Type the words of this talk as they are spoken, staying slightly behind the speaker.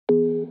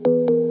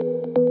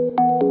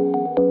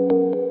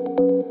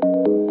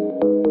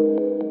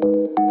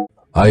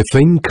I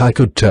think I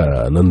could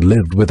turn and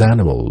live with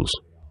animals.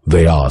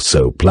 They are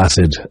so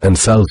placid and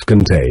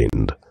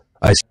self-contained.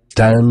 I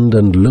stand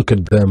and look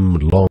at them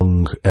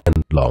long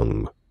and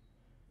long.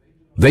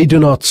 They do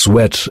not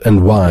sweat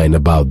and whine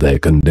about their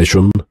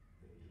condition.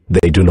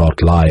 They do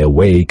not lie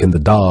awake in the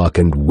dark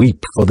and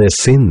weep for their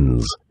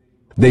sins.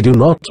 They do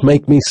not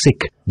make me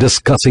sick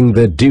discussing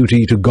their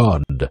duty to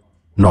God.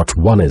 Not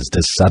one is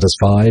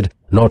dissatisfied,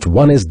 not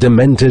one is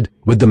demented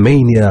with the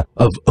mania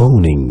of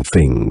owning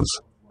things.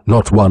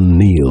 Not one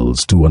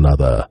kneels to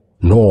another,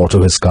 nor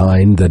to his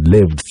kind that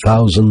lived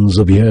thousands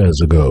of years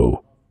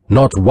ago.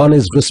 Not one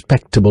is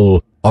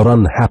respectable or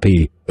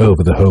unhappy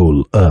over the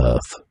whole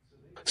earth.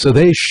 So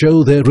they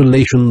show their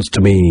relations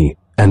to me,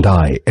 and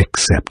I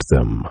accept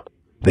them.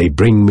 They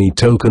bring me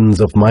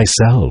tokens of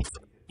myself.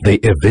 They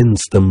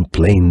evince them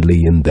plainly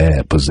in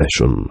their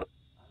possession.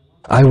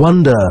 I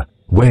wonder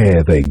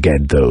where they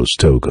get those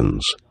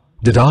tokens.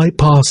 Did I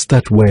pass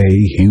that way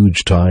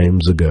huge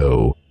times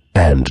ago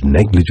and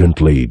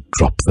negligently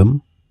drop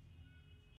them?